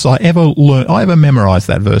first verse I ever learned. I ever memorized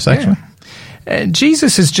that verse, actually.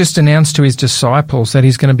 Jesus has just announced to his disciples that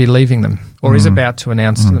he's going to be leaving them, or is about to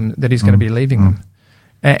announce to them that he's going to be leaving them.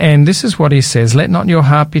 And this is what he says, "Let not your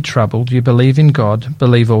heart be troubled. You believe in God,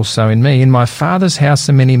 believe also in me. In my Father's house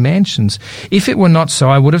are many mansions. If it were not so,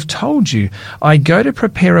 I would have told you. I go to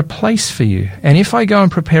prepare a place for you. And if I go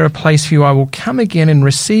and prepare a place for you, I will come again and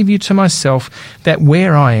receive you to myself, that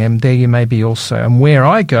where I am, there you may be also. And where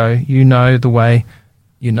I go, you know the way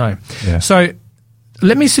you know." Yeah. So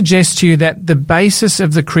let me suggest to you that the basis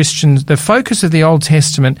of the Christians, the focus of the Old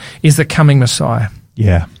Testament is the coming Messiah.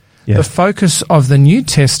 Yeah. The focus of the New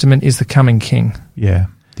Testament is the coming King. Yeah.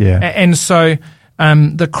 And so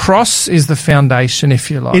the cross is the foundation, if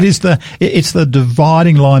you like. It's the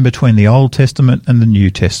dividing line between the Old Testament and the New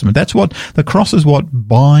Testament. That's what the cross is, what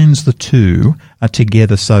binds the two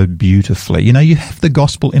together so beautifully. You have the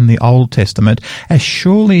gospel in the Old Testament as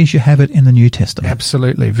surely as you have it in the New Testament.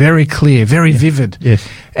 Absolutely. Very clear, very vivid. Yes.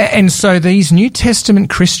 And so these New Testament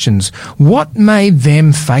Christians, what made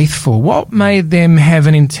them faithful, what made them have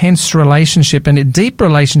an intense relationship and a deep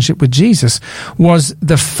relationship with Jesus was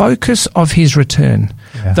the focus of his return.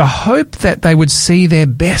 Yeah. The hope that they would see their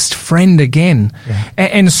best friend again. Yeah.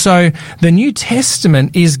 And so the New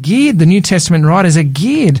Testament is geared, the New Testament writers are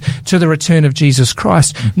geared to the return of Jesus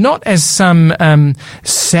Christ, not as some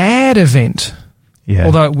sad event, Yeah.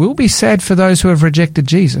 Although it will be sad for those who have rejected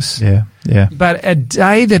Jesus. Yeah, yeah. But a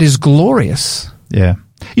day that is glorious. Yeah.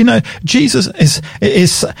 You know, Jesus is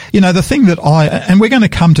the thing that and we're going to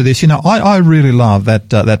come to this, I really love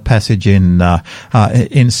that passage in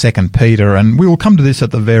 2 Peter, and we will come to this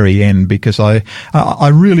at the very end because I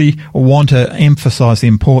really want to emphasize the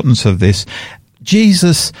importance of this.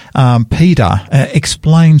 Jesus, Peter,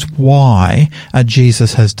 explains why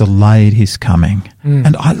Jesus has delayed his coming.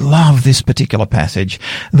 And I love this particular passage.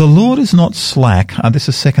 The Lord is not slack. This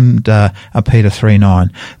is 2 Peter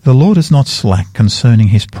 3:9. The Lord is not slack concerning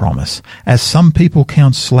his promise, as some people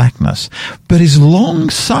count slackness, but is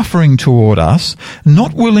long-suffering toward us,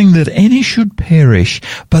 not willing that any should perish,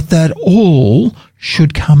 but that all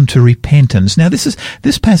should come to repentance. Now, this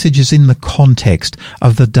passage is in the context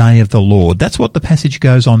of the day of the Lord. That's what the passage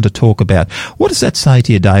goes on to talk about. What does that say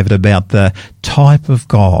to you, David, about the type of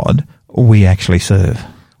God we actually serve?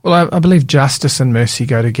 Well, I believe justice and mercy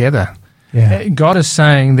go together. Yeah. God is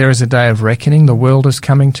saying there is a day of reckoning. The world is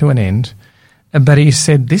coming to an end. But he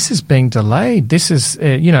said, this is being delayed. This is,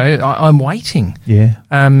 I'm waiting. Yeah.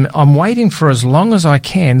 I'm waiting for as long as I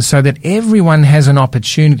can so that everyone has an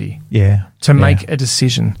opportunity to make a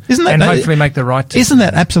decision and hopefully make the right decision. Isn't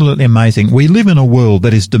that absolutely amazing? We live in a world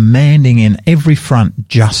that is demanding in every front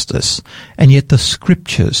justice, and yet the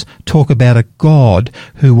scriptures talk about a God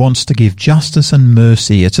who wants to give justice and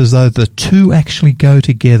mercy. It's as though the two actually go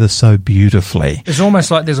together so beautifully. It's almost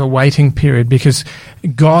like there's a waiting period because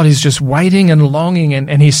God is just waiting and longing,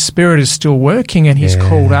 and his Spirit is still working, and he's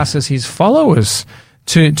called us as his followers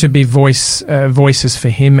to be voices for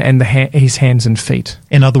him and his hands and feet.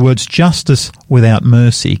 In other words, justice without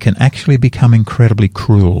mercy can actually become incredibly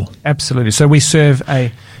cruel. Absolutely. So we serve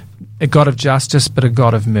a God of justice, but a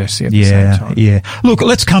God of mercy at the same time. Yeah. Look,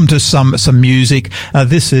 let's come to some music.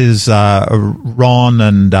 This is Ron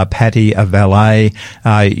and Patty Valet.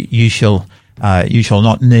 You shall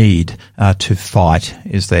not need to fight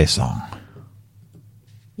is their song.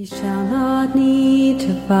 You shall not need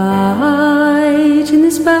to fight in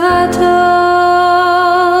this battle.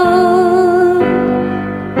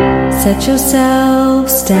 Set yourself,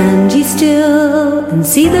 stand ye still, and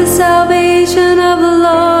see the salvation of the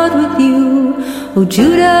Lord with you. O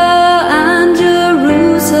Judah and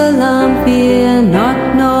Jerusalem, fear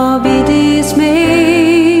not, nor be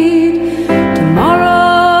dismayed.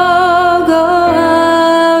 Tomorrow go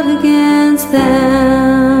out against them.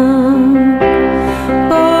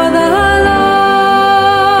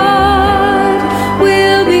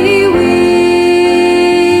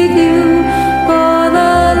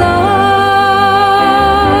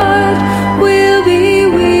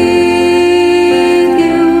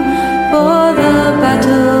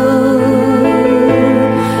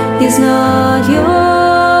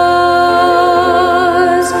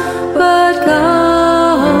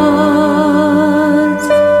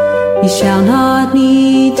 Shall not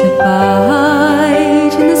need to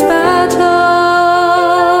fight in this battle.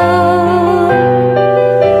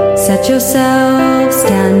 Set yourself,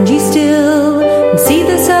 stand ye still, and see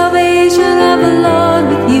the salvation of the Lord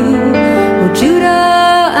with you. O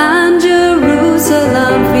Judah and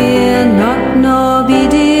Jerusalem, fear not, nor be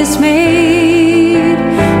dismayed.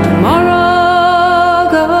 Tomorrow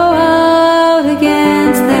go out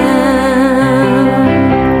against them.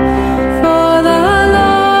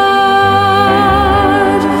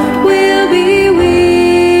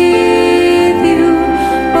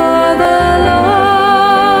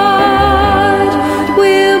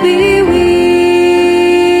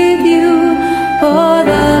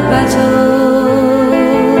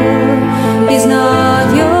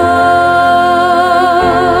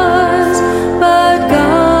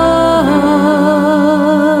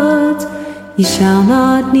 You shall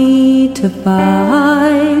not need to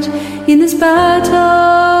fight in this battle.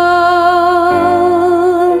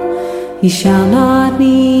 You shall not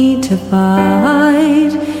need to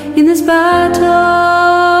fight in this battle.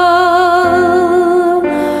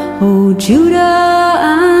 O Judah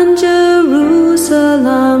and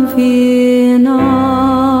Jerusalem, fear not.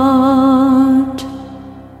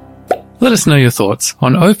 Let us know your thoughts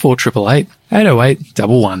on 04888 808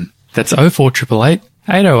 111. That's 04888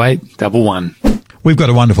 808 111. We've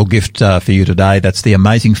got a wonderful gift for you today. That's the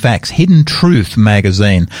Amazing Facts Hidden Truth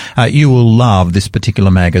magazine. You will love this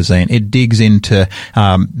particular magazine. It digs into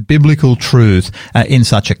biblical truth in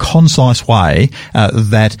such a concise way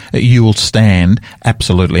that you will stand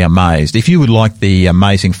absolutely amazed. If you would like the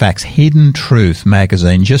Amazing Facts Hidden Truth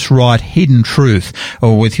magazine, just write Hidden Truth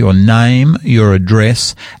with your name, your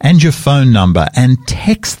address, and your phone number, and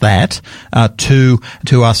text that to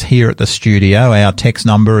us here at the studio. Our text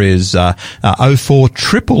number is 04888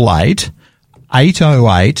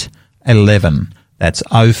 808 11. That's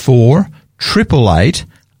 04 888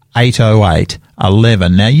 808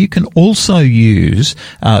 11. Now, you can also use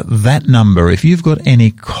that number if you've got any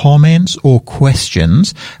comments or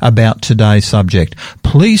questions about today's subject.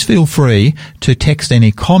 Please feel free to text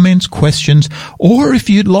any comments, questions, or if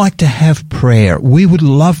you'd like to have prayer. We would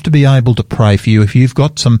love to be able to pray for you if you've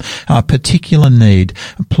got some particular need.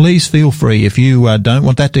 Please feel free. If you don't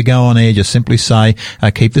want that to go on air, just simply say,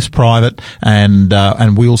 keep this private, and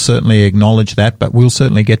we'll certainly acknowledge that, but we'll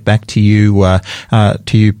certainly get back to you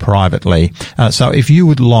privately. So if you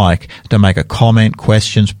would like to make a comment,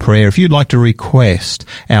 questions, prayer, if you'd like to request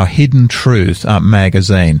our Hidden Truth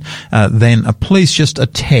magazine, then please just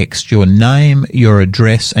text your name, your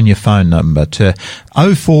address and your phone number to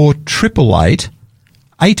 04 888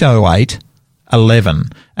 808 11,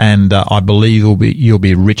 and I believe you'll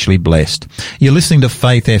be richly blessed. You're listening to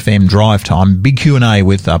Faith FM Drive Time, big Q&A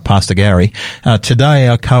with Pastor Garry. Today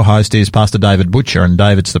our co-host is Pastor David Butcher, and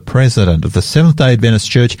David's the president of the Seventh-day Adventist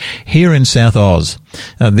Church here in South Oz.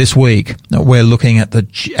 This week we're looking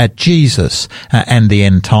at Jesus and the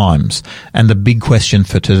end times, and the big question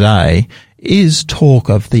for today is talk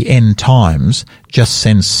of the end times just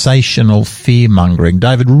sensational fear-mongering?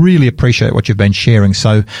 David, really appreciate what you've been sharing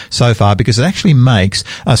so far, because it actually makes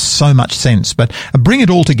so much sense. But bring it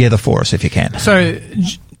all together for us if you can. So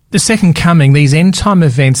the second coming, these end-time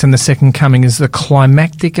events and the second coming is the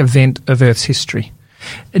climactic event of Earth's history.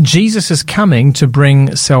 Jesus is coming to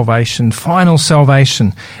bring salvation, final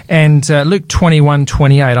salvation. And Luke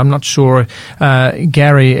 21:28, I'm not sure,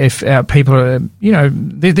 Garry, if people are,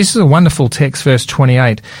 this is a wonderful text, verse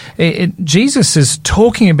 28. Jesus is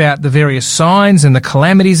talking about the various signs and the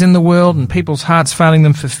calamities in the world and people's hearts failing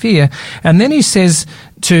them for fear. And then he says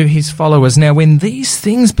to his followers, now when these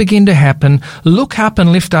things begin to happen, look up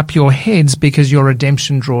and lift up your heads, because your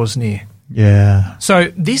redemption draws near. Yeah. So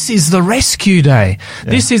this is the rescue day.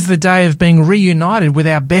 Yeah. This is the day of being reunited with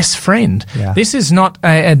our best friend. Yeah. This is not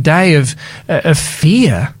a day of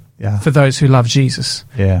fear for those who love Jesus.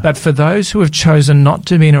 Yeah. But for those who have chosen not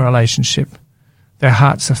to be in a relationship, their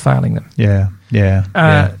hearts are failing them. Yeah.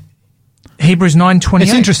 Hebrews 9:28.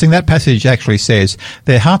 It's interesting, that passage actually says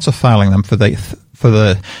their hearts are failing them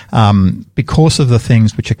because of the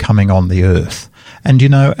things which are coming on the earth. And,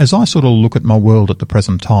 as I sort of look at my world at the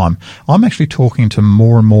present time, I'm actually talking to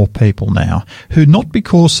more and more people now who, not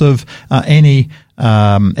because of any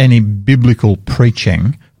biblical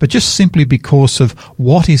preaching, but just simply because of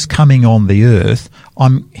what is coming on the earth,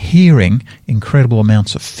 I'm hearing incredible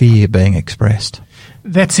amounts of fear being expressed.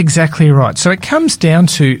 That's exactly right. So it comes down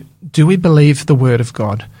to, do we believe the word of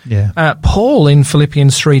God? Yeah. Paul in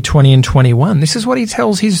Philippians 3:20 and 21, this is what he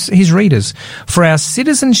tells his readers. For our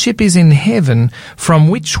citizenship is in heaven, from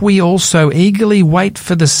which we also eagerly wait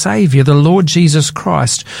for the Saviour, the Lord Jesus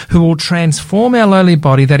Christ, who will transform our lowly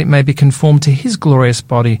body that it may be conformed to his glorious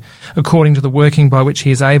body, according to the working by which he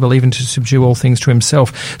is able even to subdue all things to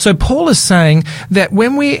himself. So Paul is saying that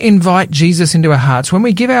when we invite Jesus into our hearts, when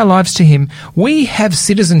we give our lives to him, we have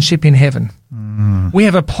citizenship in heaven. We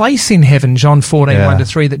have a place in heaven, John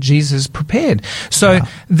 14:1-3, that Jesus prepared. So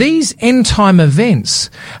these end-time events,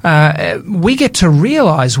 we get to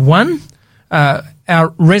realise, one,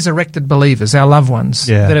 our resurrected believers, our loved ones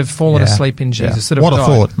that have fallen asleep in Jesus, that have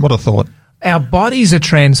died. What a thought. Our bodies are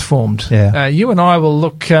transformed. You and I will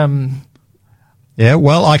look... Yeah,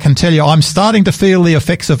 well, I can tell you, I'm starting to feel the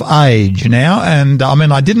effects of age now, and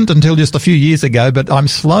I didn't until just a few years ago, but I'm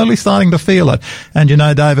slowly starting to feel it. And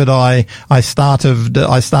David, I start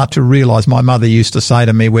to realise, my mother used to say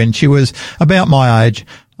to me when she was about my age,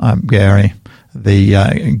 Garry,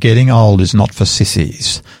 the getting old is not for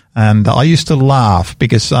sissies. And I used to laugh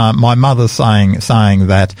because my mother saying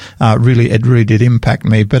that it really did impact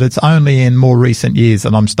me. But it's only in more recent years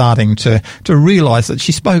that I'm starting to realise that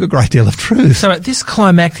she spoke a great deal of truth. So at this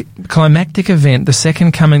climactic event, the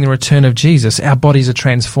second coming, the return of Jesus, our bodies are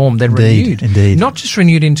transformed. They're renewed. Indeed. Not just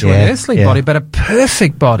renewed into an earthly body, but a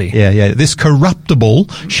perfect body. Yeah. This corruptible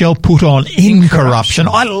shall put on incorruption.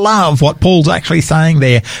 I love what Paul's actually saying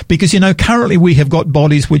there, because, currently we have got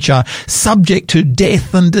bodies which are subject to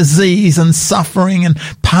death and disease and suffering and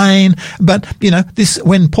pain. But,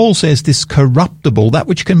 when Paul says this corruptible, that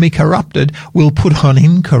which can be corrupted, will put on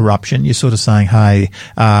incorruption, you're sort of saying, hey,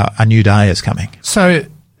 a new day is coming. So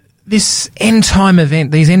this end-time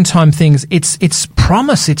event, these end-time things, it's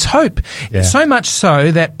promise, it's hope. Yeah. So much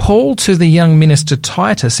so that Paul, to the young minister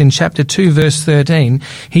Titus in chapter 2, verse 13,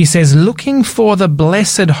 he says, looking for the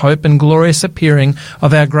blessed hope and glorious appearing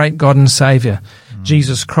of our great God and Saviour,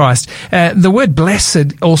 Jesus Christ. The word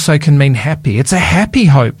blessed also can mean happy. It's a happy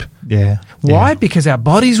hope. Yeah. Why? Yeah. Because our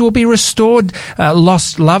bodies will be restored.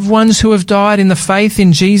 Lost loved ones who have died in the faith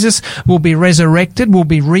in Jesus will be resurrected, will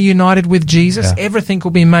be reunited with Jesus. Yeah. Everything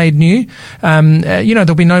will be made new.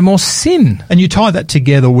 There'll be no more sin. And you tie that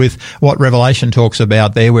together with what Revelation talks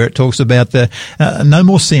about there, where it talks about the no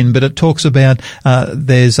more sin, but it talks about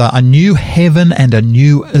there's a new heaven and a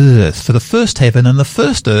new earth. For the first heaven and the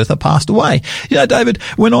first earth are passed away. You know, David,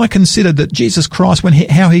 when I considered that Jesus Christ,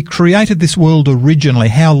 how he created this world originally,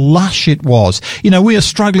 how lush it was. You know, we are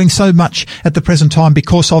struggling so much at the present time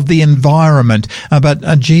because of the environment,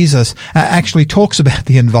 but Jesus actually talks about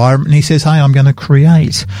the environment, and he says, hey, I'm going to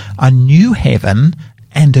create a new heaven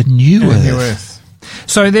and a new earth.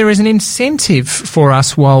 So there is an incentive for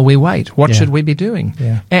us while we wait. What should we be doing?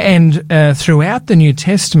 Yeah. And throughout the New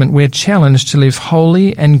Testament, we're challenged to live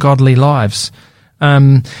holy and godly lives. We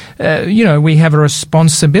have a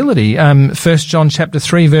responsibility. 1 John chapter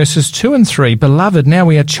 3 verses 2 and 3, Beloved, now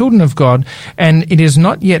we are children of God, and it has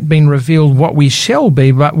not yet been revealed what we shall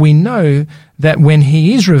be, but we know that when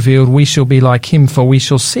he is revealed, we shall be like him, for we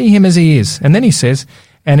shall see him as he is. And then he says,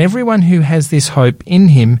 and everyone who has this hope in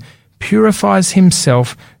him purifies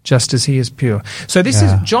himself just as he is pure. So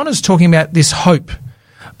John is talking about this hope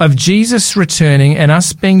of Jesus returning and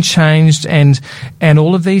us being changed and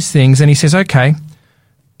all of these things. And he says, okay,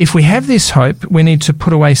 if we have this hope, we need to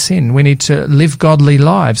put away sin. We need to live godly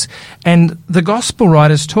lives. And the gospel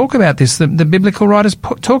writers talk about this. The biblical writers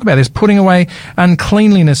talk about this, putting away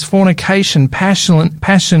uncleanliness, fornication,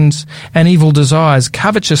 passions, and evil desires,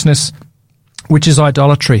 covetousness, which is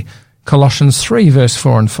idolatry. Colossians 3, verse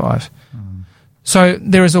 4 and 5. So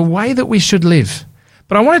there is a way that we should live.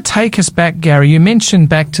 But I want to take us back, Gary. You mentioned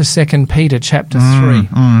back to 2 Peter chapter 3.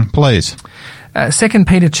 Please. 2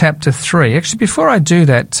 Peter chapter 3. Actually, before I do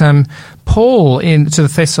that, Paul to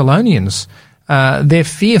the Thessalonians, they're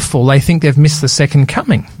fearful. They think they've missed the second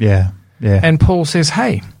coming. Yeah. And Paul says,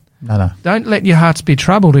 hey, No. don't let your hearts be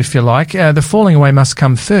troubled, if you like. The falling away must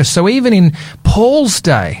come first. So even in Paul's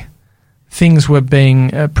day, things were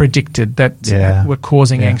being predicted that were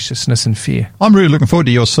causing anxiousness and fear. I'm really looking forward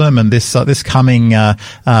to your sermon this coming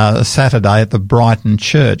Saturday at the Brighton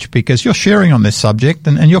Church, because you're sharing on this subject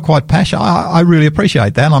and you're quite passionate. I really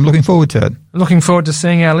appreciate that, and I'm looking forward to it. Looking forward to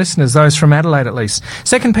seeing our listeners, those from Adelaide at least.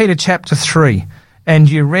 2 Peter chapter 3, and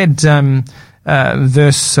you read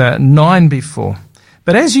verse 9 before.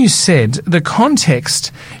 But as you said, the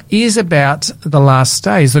context is about the last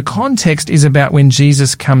days. The context is about when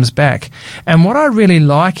Jesus comes back. And what I really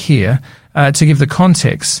like here, to give the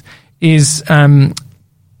context, is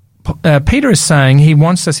Peter is saying he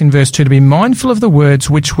wants us in verse 2 to be mindful of the words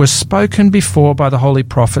which were spoken before by the holy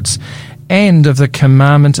prophets and of the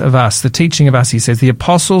commandment of us, the teaching of us, he says, the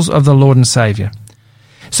apostles of the Lord and Saviour.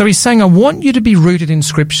 So he's saying, I want you to be rooted in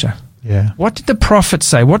Scripture. Yeah. What did the prophet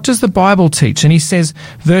say? What does the Bible teach? And he says,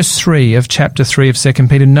 verse 3 of chapter 3 of 2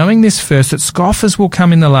 Peter, knowing this first, that scoffers will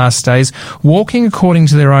come in the last days, walking according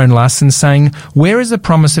to their own lusts, and saying, where is the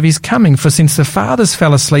promise of his coming? For since the fathers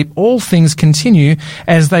fell asleep, all things continue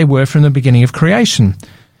as they were from the beginning of creation.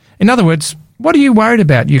 In other words, what are you worried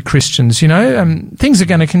about, you Christians? Things are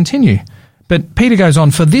going to continue. But Peter goes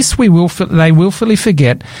on, for this they willfully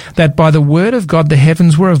forget that by the word of God the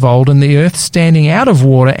heavens were of old, and the earth standing out of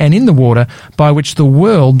water and in the water, by which the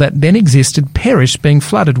world that then existed perished, being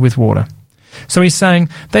flooded with water. So he's saying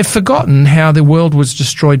they've forgotten how the world was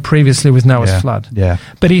destroyed previously with Noah's flood. Yeah.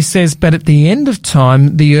 But he says, but at the end of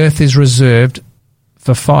time, the earth is reserved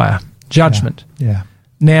for fire, judgment. Yeah.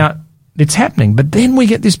 Now, it's happening. But then we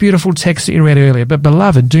get this beautiful text that you read earlier. But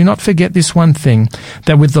beloved, do not forget this one thing,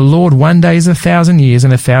 that with the Lord 1 day is 1,000 years,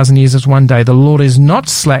 and 1,000 years is 1 day. The Lord is not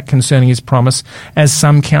slack concerning his promise, as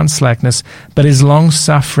some count slackness, but is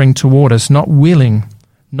long-suffering toward us, not willing,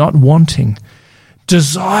 not wanting,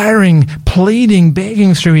 desiring, pleading,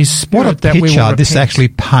 begging through his Spirit that we will repent. What a picture this actually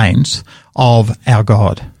paints of our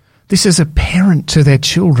God. This is a parent to their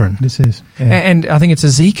children. This is. Yeah. And I think it's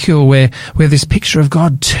Ezekiel where this picture of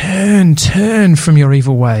God, turn from your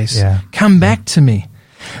evil ways. Yeah. Come back to me.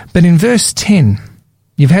 But in verse 10,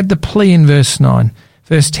 you've had the plea in verse 9.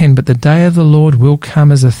 Verse 10, but the day of the Lord will come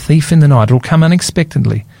as a thief in the night. It will come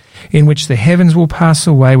unexpectedly, in which the heavens will pass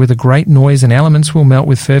away with a great noise, and elements will melt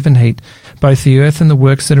with fervent heat. Both the earth and the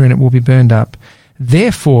works that are in it will be burned up.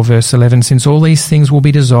 Therefore, verse 11, since all these things will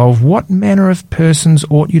be dissolved, what manner of persons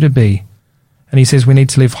ought you to be? And he says we need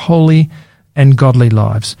to live holy and godly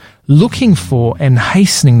lives, looking for and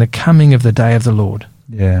hastening the coming of the day of the Lord.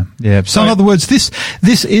 Yeah. So in other words, this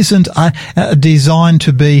isn't designed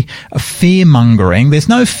to be a fear-mongering. There's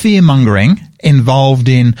no fear-mongering involved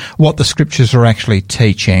in what the scriptures are actually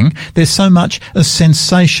teaching. There's so much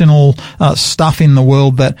sensational stuff in the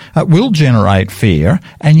world that will generate fear.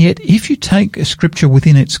 And yet, if you take a scripture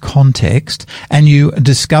within its context and you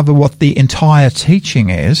discover what the entire teaching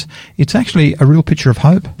is, it's actually a real picture of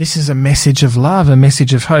hope. This is a message of love, a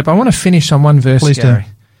message of hope. I want to finish on one verse, Please Gary. do.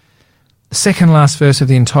 The second last verse of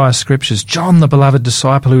the entire scriptures, John, the beloved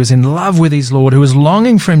disciple who is in love with his Lord, who is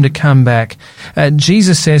longing for him to come back.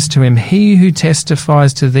 Jesus says to him, "He who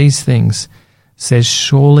testifies to these things says,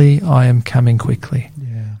 surely I am coming quickly."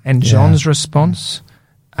 Yeah. And John's response,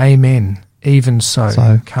 "Amen, even so,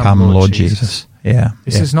 So come Lord Jesus. Yeah.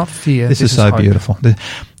 This is not fear. This is so hope. beautiful.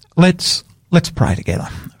 Let's pray together.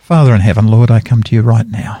 Father in heaven, Lord, I come to you right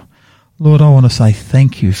now. Lord, I want to say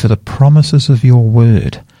thank you for the promises of your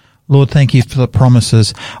word. Lord, thank you for the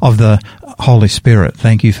promises of the Holy Spirit.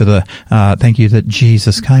 Thank you for thank you that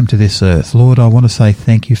Jesus came to this earth. Lord, I want to say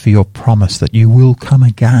thank you for your promise that you will come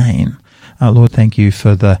again. Lord, thank you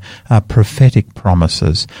for the prophetic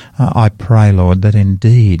promises. I pray, Lord, that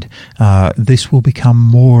indeed this will become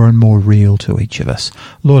more and more real to each of us.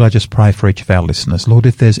 Lord, I just pray for each of our listeners. Lord,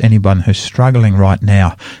 if there's anyone who's struggling right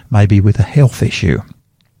now, maybe with a health issue,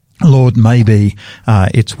 Lord, maybe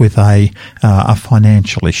it's with a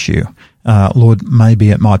financial issue. Lord,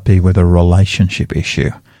 maybe it might be with a relationship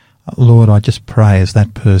issue. Lord, I just pray as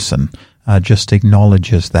that person just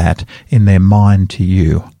acknowledges that in their mind to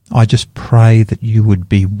you, I just pray that you would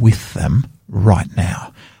be with them right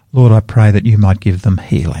now. Lord, I pray that you might give them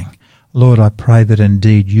healing. Lord, I pray that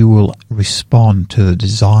indeed you will respond to the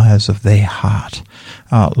desires of their heart.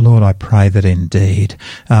 Lord, I pray that indeed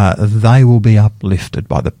they will be uplifted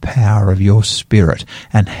by the power of your Spirit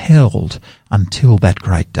and held until that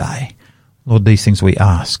great day. Lord, these things we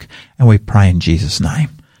ask and we pray in Jesus' name.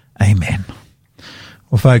 Amen.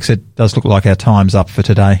 Well, folks, it does look like our time's up for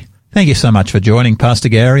today. Thank you so much for joining Pastor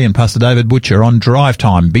Garry and Pastor David Butcher on Drive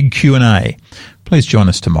Time, Big Q&A. Please join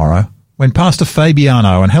us tomorrow when Pastor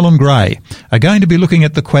Fabiano and Helen Gray are going to be looking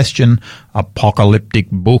at the question, apocalyptic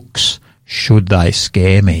books, should they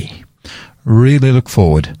scare me? Really look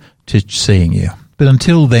forward to seeing you. But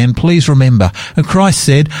until then, please remember, Christ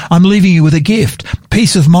said, I'm leaving you with a gift,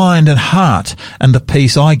 peace of mind and heart, and the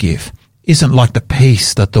peace I give isn't like the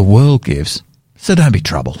peace that the world gives. So don't be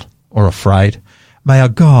troubled or afraid. May our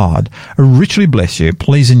God richly bless you.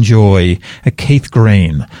 Please enjoy Keith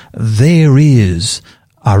Green. There is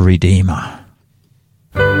a Redeemer.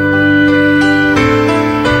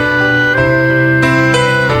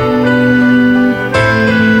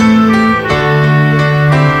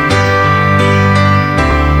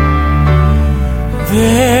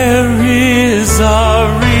 There is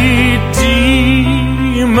a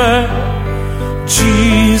Redeemer,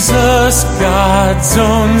 Jesus, God's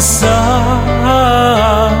own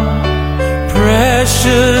Son,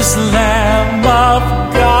 precious Lamb of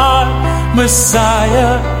God,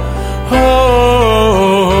 Messiah, Holy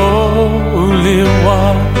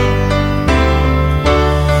One.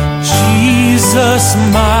 Jesus,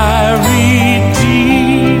 my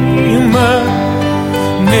Redeemer,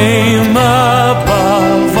 name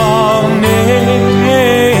above all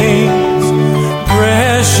names,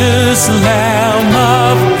 precious Lamb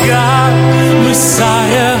of God,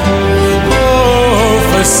 Messiah, oh,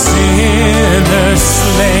 for sinners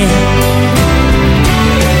slain.